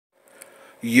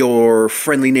Your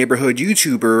friendly neighborhood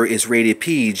YouTuber is rated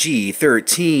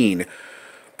PG-13.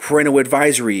 Parental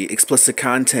advisory, explicit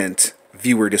content,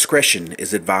 viewer discretion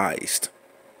is advised.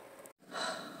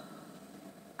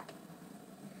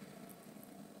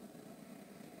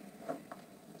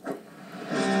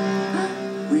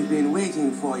 We've been waiting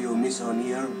for you, Miss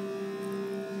O'Neill.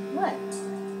 What?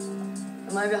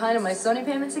 Am I behind on my Sony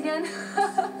payments again?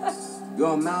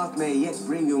 Your mouth may yet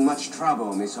bring you much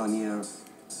trouble, Miss O'Neill.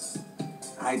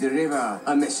 I deliver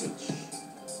a message.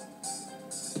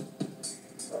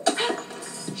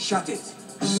 Shut it.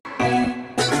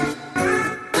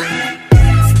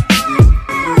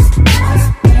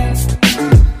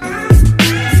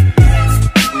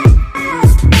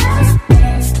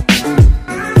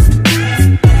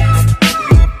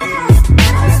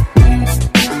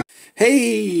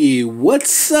 Hey,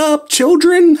 what's up,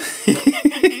 children?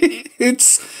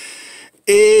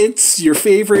 It's your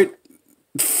favorite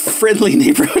friendly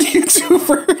neighborhood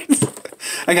YouTuber.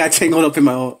 I got tangled up in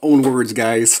my own words,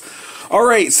 guys. All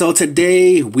right, so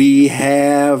today we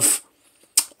have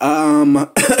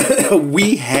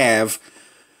we have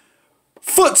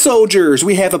foot soldiers.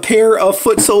 We have a pair of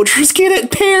foot soldiers. Get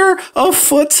it? Pair of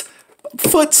foot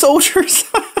soldiers.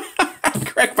 I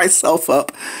crack myself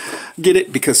up. Get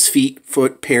it? Because feet,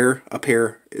 foot, pair, a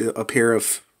pair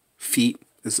of feet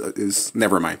is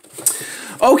never mind.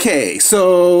 Okay,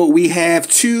 so we have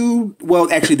two,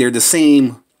 well, actually they're the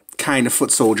same kind of foot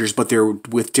soldiers, but they're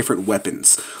with different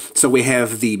weapons. So we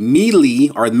have the melee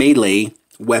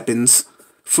weapons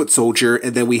foot soldier,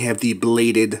 and then we have the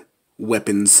bladed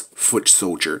weapons foot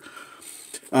soldier.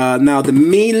 Now the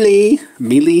melee,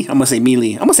 I'm gonna say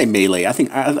melee. I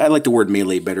think I like the word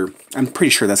melee better. I'm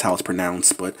pretty sure that's how it's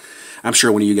pronounced, but I'm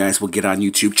sure one of you guys will get on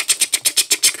YouTube.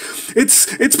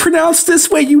 It's pronounced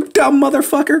this way, you dumb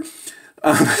motherfucker.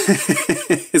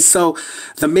 So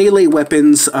the melee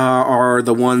weapons are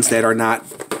the ones that are not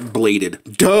bladed.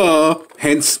 Duh!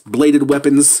 Hence bladed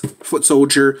weapons foot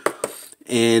soldier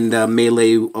and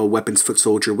melee weapons foot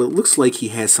soldier. Well, it looks like he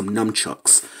has some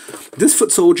nunchucks. This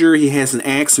foot soldier, he has an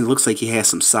axe, and it looks like he has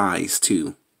some size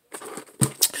too.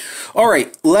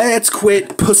 Alright, let's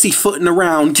quit pussyfooting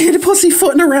around. Get it,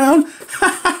 pussyfooting around?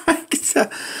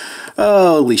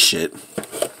 Holy shit.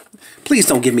 Please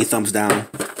don't give me thumbs down.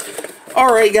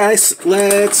 Alright guys,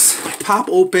 let's pop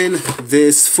open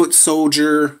this foot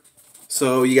soldier.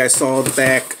 So you guys saw the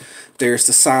back. There's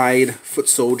the side foot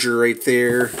soldier right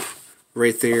there.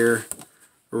 Right there.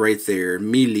 Right there.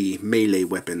 Melee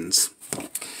weapons.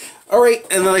 Alright,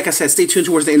 and like I said, stay tuned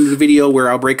towards the end of the video where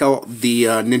I'll break out the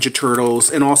Ninja Turtles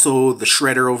and also the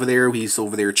Shredder over there. He's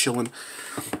over there chilling.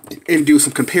 And do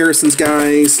some comparisons,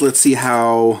 guys. Let's see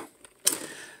how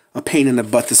a pain in the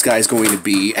butt this guy's going to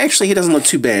be. Actually, he doesn't look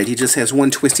too bad. He just has one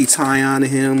twisty tie on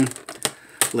him.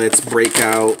 Let's break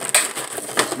out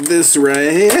this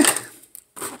right here.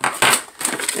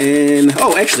 And,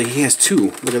 oh, actually, he has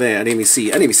two. Look at that. I didn't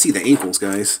even see the ankles,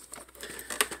 guys.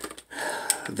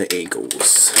 The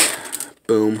ankles.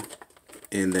 Boom.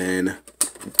 And then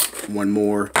one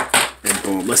more. And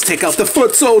boom. Let's take out the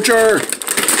foot soldier.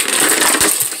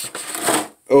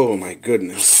 Oh my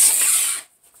goodness.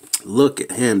 Look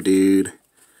at him, dude.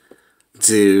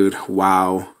 Dude,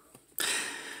 wow.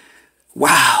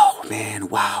 Wow, man.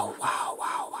 Wow.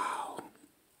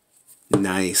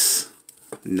 Nice.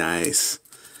 Nice.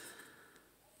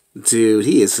 Dude,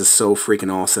 he is just so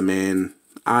freaking awesome, man.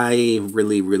 I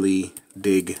really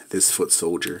dig this foot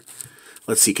soldier.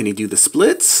 Let's see, can he do the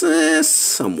splits?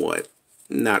 Somewhat.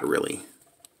 Not really.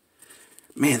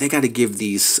 Man, they got to give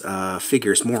these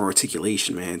figures more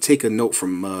articulation, man. Take a note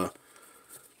from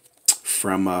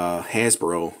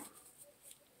Hasbro.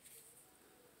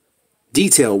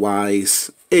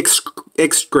 Detail-wise,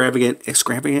 extravagant.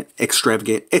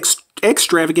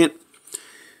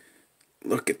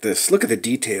 Look at this. Look at the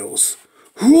details.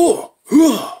 No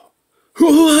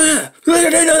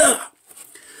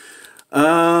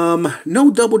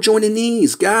double jointed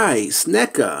knees, guys.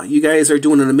 Neca, you guys are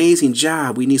doing an amazing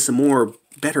job. We need some more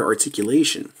better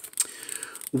articulation.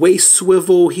 Waist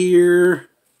swivel here.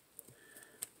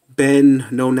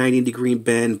 Bend, no 90-degree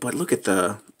bend, but look at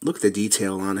the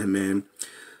detail on him, man.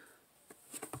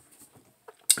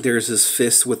 There's his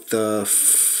fist with the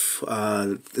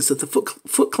is it the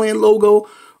Foot Clan logo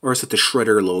or is it the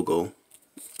Shredder logo?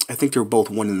 I think they're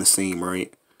both one and the same,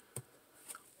 right?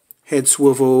 Head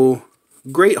swivel.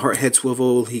 Great heart head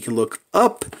swivel. He can look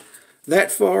up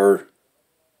that far.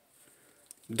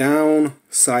 Down,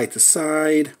 side to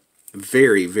side.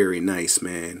 Very nice,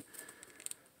 man.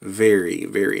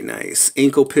 Very nice.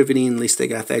 Ankle pivoting, at least they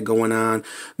got that going on.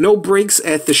 No breaks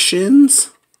at the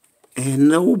shins. And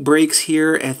no breaks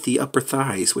here at the upper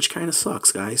thighs, which kind of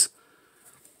sucks, guys.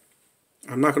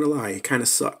 I'm not going to lie, it kind of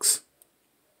sucks.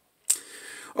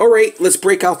 Alright, let's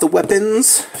break out the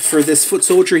weapons for this foot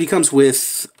soldier. He comes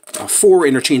with 4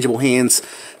 interchangeable hands,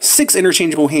 6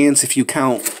 interchangeable hands if you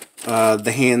count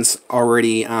the hands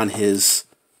already on his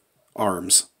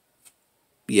arms.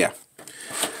 Yeah.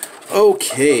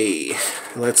 Okay,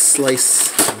 let's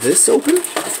slice this open.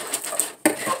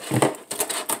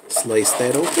 Slice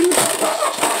that open.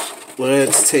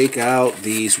 Let's take out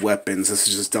these weapons. Let's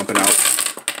just dump it out.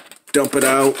 Dump it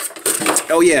out.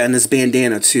 Oh yeah, and his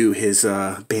bandana too. His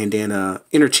bandana,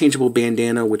 interchangeable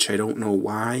bandana, which I don't know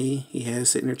why he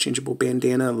has the interchangeable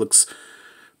bandana. It looks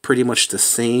pretty much the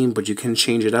same, but you can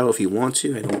change it out if you want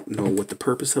to. I don't know what the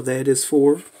purpose of that is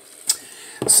for.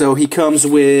 So he comes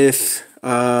with,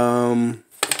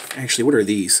 actually, what are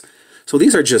these? So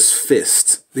these are just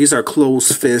fists. These are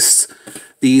closed fists.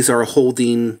 These are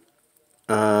holding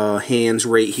hands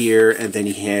right here, and then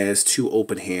he has 2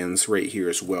 open hands right here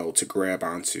as well to grab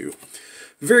onto.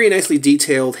 Very nicely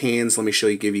detailed hands. Let me show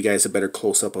you, give you guys a better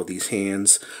close-up of these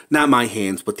hands. Not my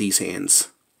hands, but these hands.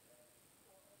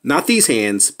 Not these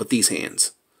hands, but these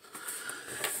hands.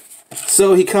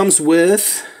 So he comes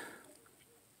with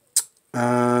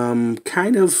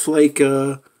kind of like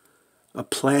a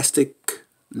plastic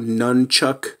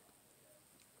nunchuck.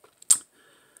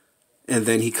 And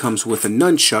then he comes with a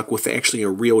nunchuck with actually a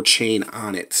real chain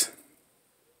on it.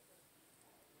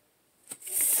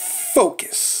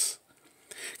 Focus.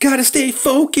 Gotta stay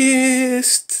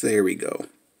focused. There we go.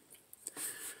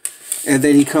 And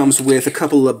then he comes with a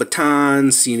couple of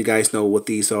batons. You guys know what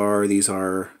these are. These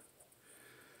are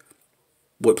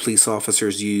what police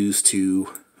officers use to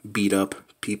beat up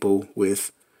people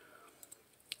with.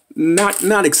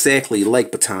 Not exactly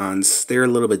like batons. They're a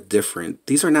little bit different.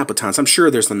 These are not batons. I'm sure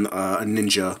there's a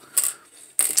ninja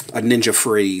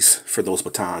phrase for those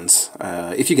batons.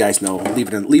 If you guys know, leave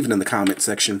it in the comment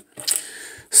section.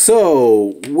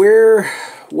 So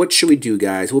what should we do,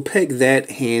 guys? We'll peg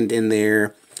that hand in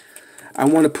there. I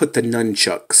want to put the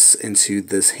nunchucks into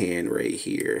this hand right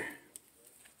here.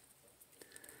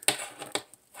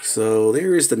 So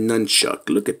there is the nunchuck.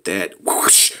 Look at that.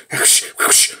 Whoosh, whoosh,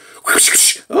 whoosh, whoosh,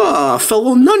 whoosh. Oh,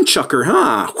 fellow nunchucker,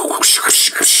 huh?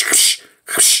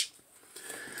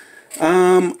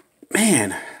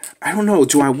 Man, I don't know.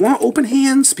 Do I want open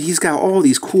hands? But he's got all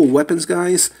these cool weapons,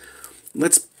 guys.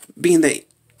 Being that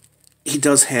he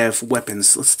does have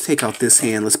weapons, let's take out this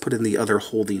hand. Let's put in the other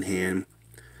holding hand.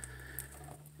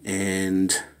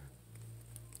 And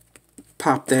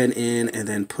pop that in, and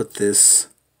then put this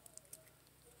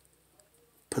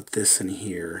in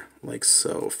here, like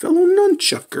so. Fellow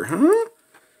nunchucker, huh?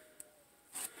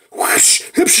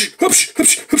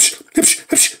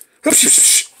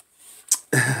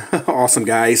 Awesome,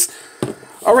 guys.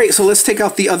 Alright, so let's take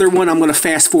out the other one. I'm going to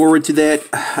fast forward to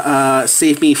that.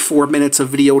 Save me 4 minutes of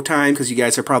video time, because you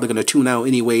guys are probably going to tune out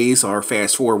anyways, or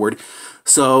fast forward.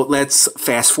 So let's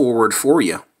fast forward for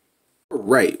you.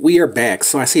 Right, we are back.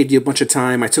 So I saved you a bunch of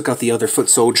time. I took out the other foot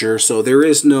soldier, so there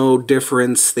is no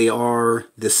difference. They are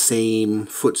the same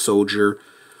foot soldier.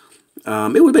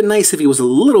 It would have been nice if he was a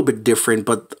little bit different,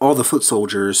 but all the foot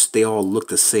soldiers, they all look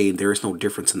the same. There is no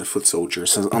difference in the foot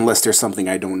soldiers, unless there's something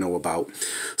I don't know about.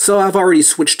 So I've already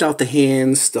switched out the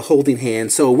hands, the holding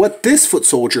hand. So what this foot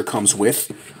soldier comes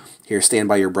with, here, stand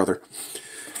by your brother.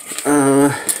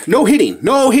 No hitting,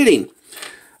 no hitting.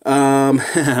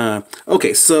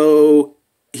 Okay, so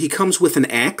he comes with an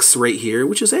axe right here,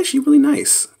 which is actually really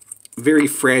nice. Very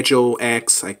fragile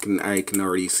axe. I can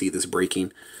already see this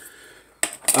breaking.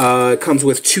 It comes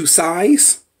with 2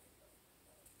 sais.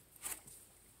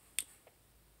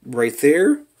 Right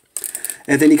there.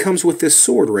 And then he comes with this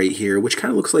sword right here, which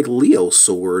kind of looks like Leo's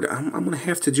sword. I'm going to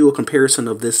have to do a comparison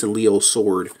of this and Leo's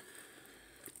sword,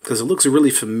 because it looks really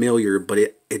familiar, but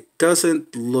it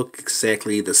doesn't look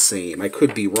exactly the same. I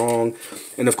could be wrong.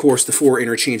 And of course, the 4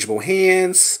 interchangeable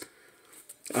hands.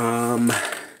 And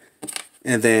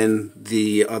then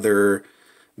the other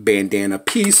bandana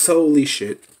piece. Holy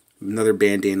shit. Another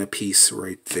bandana piece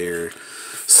right there.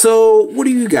 So, what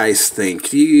do you guys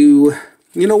think? You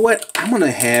know what? I'm going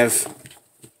to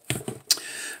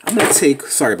take,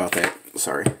 sorry about that.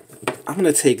 Sorry. I'm going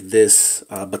to take this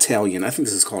battalion. I think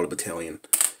this is called a battalion.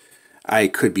 I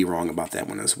could be wrong about that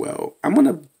one as well. I'm going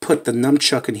to put the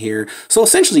nunchuck in here. So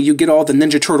essentially you get all the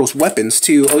Ninja Turtles weapons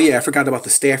too. Oh yeah, I forgot about the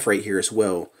staff right here as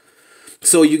well.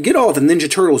 So you get all the Ninja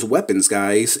Turtles weapons,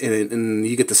 guys. And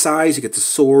you get the sais, you get the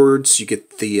swords, you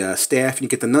get the staff, and you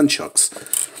get the nunchucks.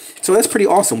 So that's pretty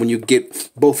awesome when you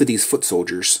get both of these foot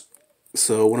soldiers.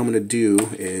 So what I'm going to do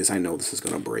is, I know this is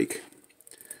going to break.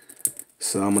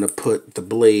 So I'm going to put the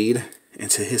blade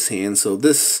into his hand. So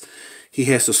this, he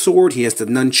has the sword, he has the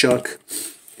nunchuck,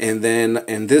 and then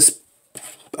in this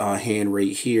hand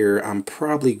right here, I'm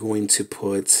probably going to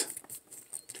put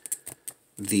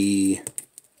the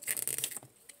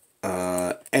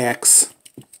axe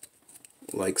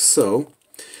like so.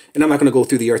 And I'm not going to go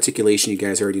through the articulation. You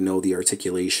guys already know the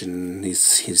articulation.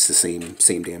 He's the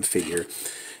same damn figure.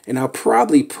 And I'll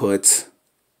probably put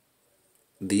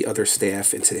the other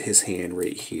staff into his hand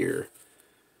right here.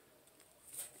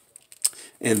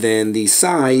 And then the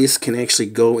size can actually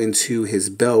go into his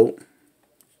belt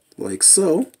like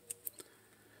so.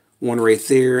 One right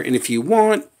there. And if you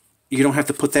want, you don't have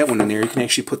to put that one in there. You can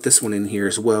actually put this one in here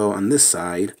as well on this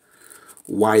side.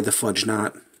 Why the fudge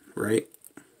not, right?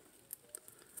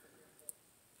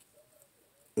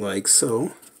 Like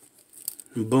so.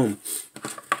 Boom.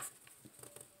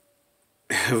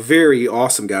 Very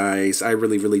awesome, guys. I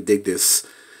really dig this.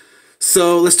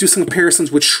 So let's do some comparisons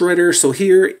with Shredder. So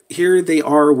here they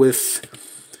are with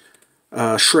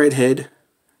Shredhead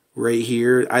right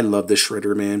here. I love this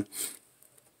Shredder, man.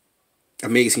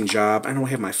 Amazing job. I don't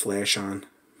have my flash on.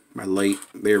 My light.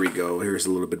 There we go. Here's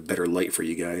a little bit better light for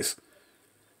you guys.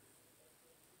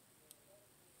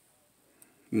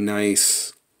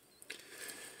 Nice.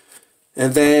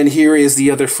 And then here is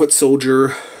the other foot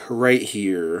soldier right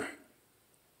here.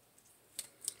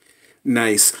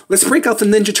 Nice. Let's break out the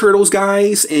Ninja Turtles,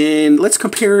 guys, and let's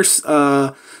compare.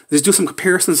 Let's do some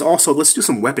comparisons. Also, let's do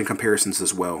some weapon comparisons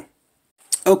as well.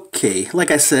 Okay, like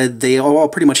I said, they all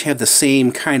pretty much have the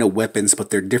same kind of weapons,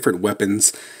 but they're different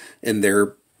weapons, and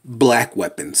they're black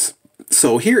weapons.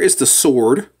 So here is the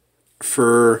sword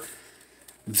for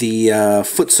the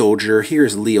foot soldier.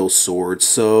 Here's Leo's sword.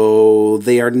 So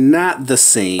they are not the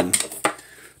same.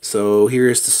 So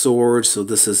here's the sword. So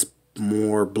this is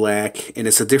more black, and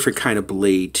it's a different kind of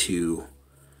blade too.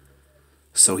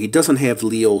 So he doesn't have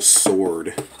Leo's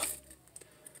sword.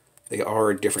 They are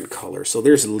a different color. So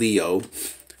there's Leo.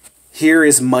 Here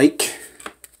is Mike.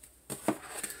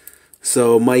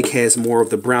 So Mike has more of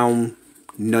the brown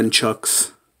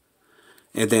nunchucks,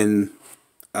 and then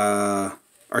or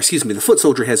excuse me, the foot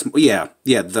soldier has,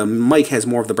 the Mike has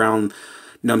more of the brown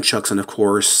nunchucks, and of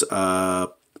course,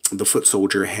 the foot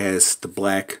soldier has the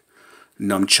black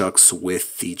nunchucks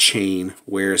with the chain,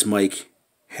 whereas Mike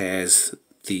has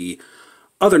the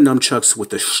other nunchucks with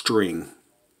the string.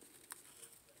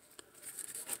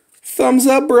 Thumbs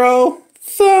up, bro.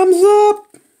 Thumbs up.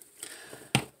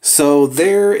 So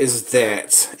there is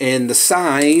that. And the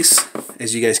size,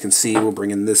 as you guys can see, we'll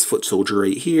bring in this foot soldier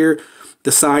right here.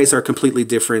 The size are completely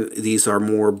different. These are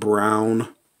more brown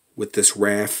with this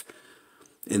wrath.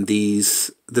 And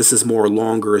this is more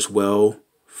longer as well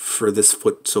for this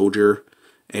foot soldier.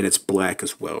 And it's black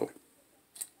as well.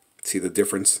 See the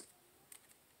difference?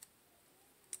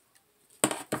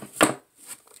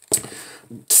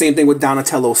 Same thing with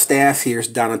Donatello's staff. Here's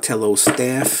Donatello's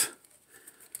staff.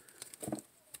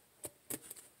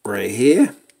 Right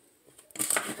here.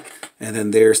 And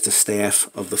then there's the staff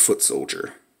of the foot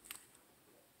soldier.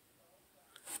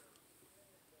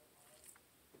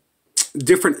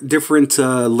 Different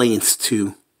lengths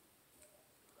too.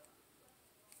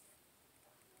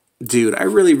 Dude, I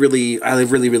really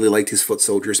like these foot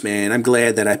soldiers, man. I'm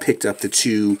glad that I picked up the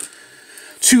two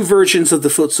versions of the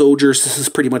foot soldiers. This is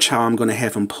pretty much how I'm going to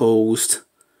have them posed.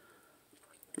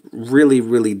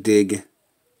 Really dig.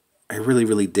 I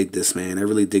really dig this, man. I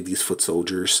really dig these foot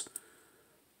soldiers.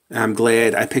 I'm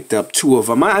glad I picked up 2 of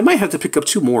them. I might have to pick up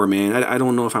 2 more, man. I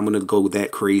don't know if I'm going to go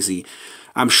that crazy.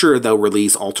 I'm sure they'll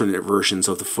release alternate versions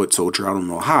of the foot soldier. I don't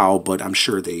know how, but I'm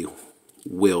sure they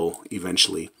will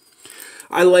eventually.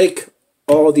 I like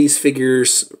all these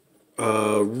figures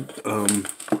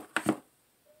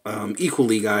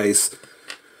equally, guys.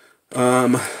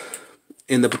 And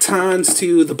the batons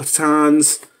too,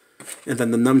 and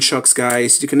then the nunchucks,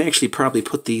 guys. You can actually probably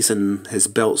put these in his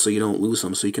belt so you don't lose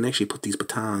them. So you can actually put these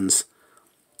batons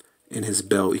in his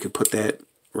belt. You can put that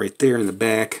right there in the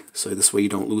back, so this way you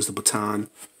don't lose the baton.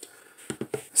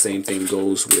 Same thing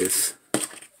goes with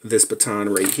this baton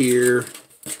right here.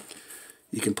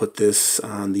 You can put this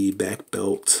on the back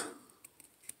belt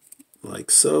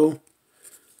like so.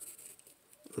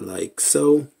 Like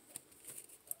so.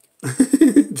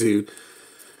 Dude.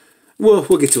 We'll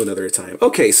get to another time.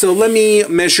 Okay, so let me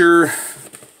measure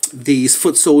these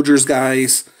foot soldiers,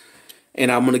 guys. And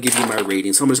I'm going to give you my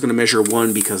rating. So I'm just going to measure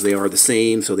 1 because they are the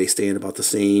same. So they stand about the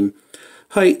same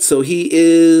height. So he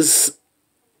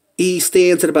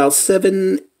stands at about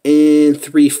 7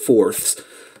 3/4.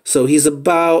 So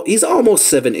he's almost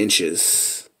 7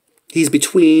 inches. He's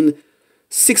between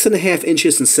 6.5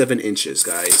 inches and 7 inches,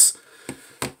 guys.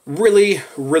 Really,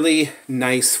 really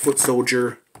nice foot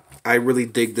soldier. I really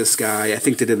dig this guy. I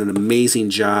think they did an amazing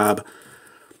job.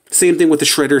 Same thing with the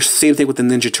Shredders. Same thing with the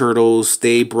Ninja Turtles.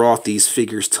 They brought these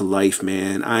figures to life,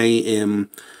 man. I am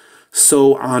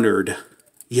so honored.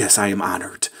 Yes, I am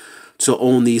honored to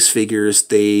own these figures.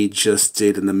 They just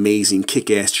did an amazing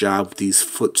kick-ass job with these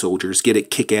foot soldiers. Get it?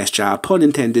 Kick-ass job. Pun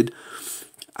intended.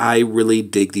 I really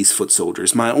dig these foot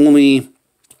soldiers. My only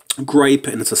gripe,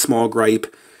 and it's a small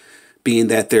gripe, being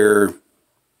that they're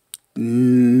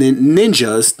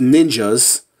ninjas.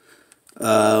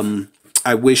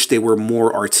 I wish they were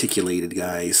more articulated,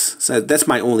 guys. So that's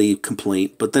my only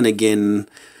complaint. But then again,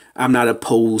 I'm not a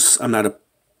poser.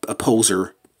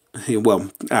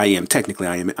 Well, I am technically.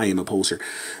 I am a poser,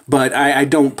 but I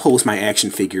don't pose my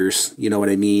action figures. You know what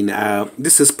I mean?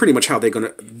 This is pretty much how they're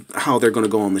gonna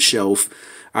go on the shelf.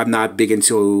 I'm not big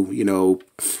into, you know,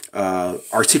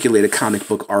 articulated comic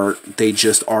book art. They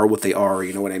just are what they are.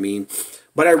 You know what I mean?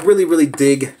 But I really, really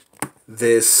dig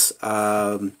this.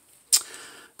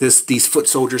 These foot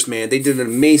soldiers, man. They did an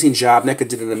amazing job. NECA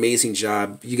did an amazing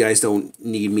job. You guys don't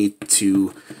need me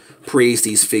to praise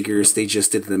these figures. They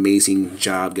just did an amazing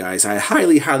job, guys. I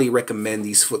highly, highly recommend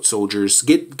these foot soldiers.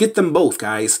 Get them both,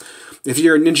 guys. If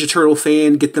you're a Ninja Turtle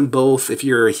fan, get them both. If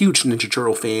you're a huge Ninja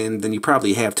Turtle fan, then you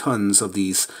probably have tons of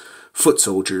these foot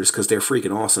soldiers because they're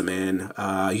freaking awesome, man.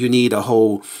 You need a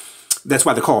whole... That's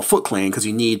why they're called Foot Clan, because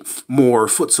you need more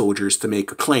foot soldiers to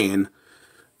make a clan,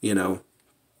 you know.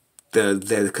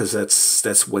 Because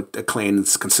that's what a clan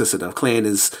is consisted of. Clan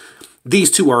is...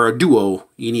 These two are a duo.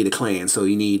 You need a clan, so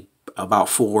you need about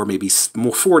 4, maybe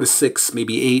more, 4 to 6,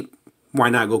 maybe 8.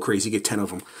 Why not go crazy? Get 10 of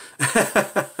them.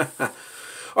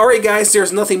 All right, guys,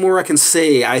 there's nothing more I can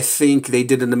say. I think they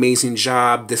did an amazing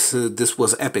job. This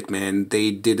was epic, man. They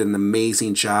did an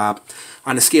amazing job.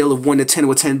 On a scale of 1 to 10,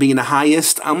 with 10 being the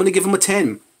highest, I'm going to give them a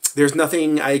 10. There's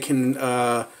nothing I can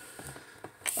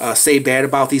say bad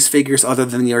about these figures other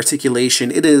than the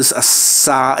articulation. It is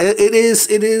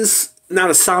not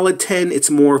a solid 10. It's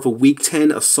more of a weak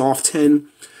 10, a soft 10.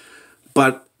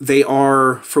 But they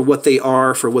are, for what they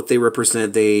are, for what they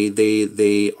represent,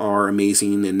 they are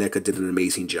amazing, and NECA did an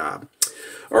amazing job.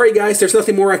 Alright, guys, there's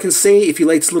nothing more I can say. If you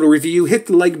liked this little review, hit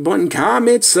the like button,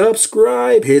 comment,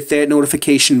 subscribe, hit that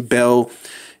notification bell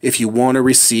if you want to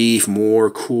receive more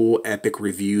cool, epic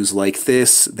reviews like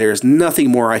this. There's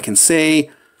nothing more I can say.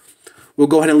 We'll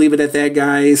go ahead and leave it at that,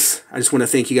 guys. I just want to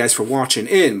thank you guys for watching,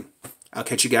 and I'll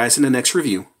catch you guys in the next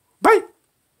review. Bye!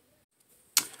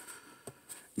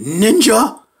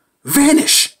 Ninja,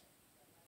 vanish!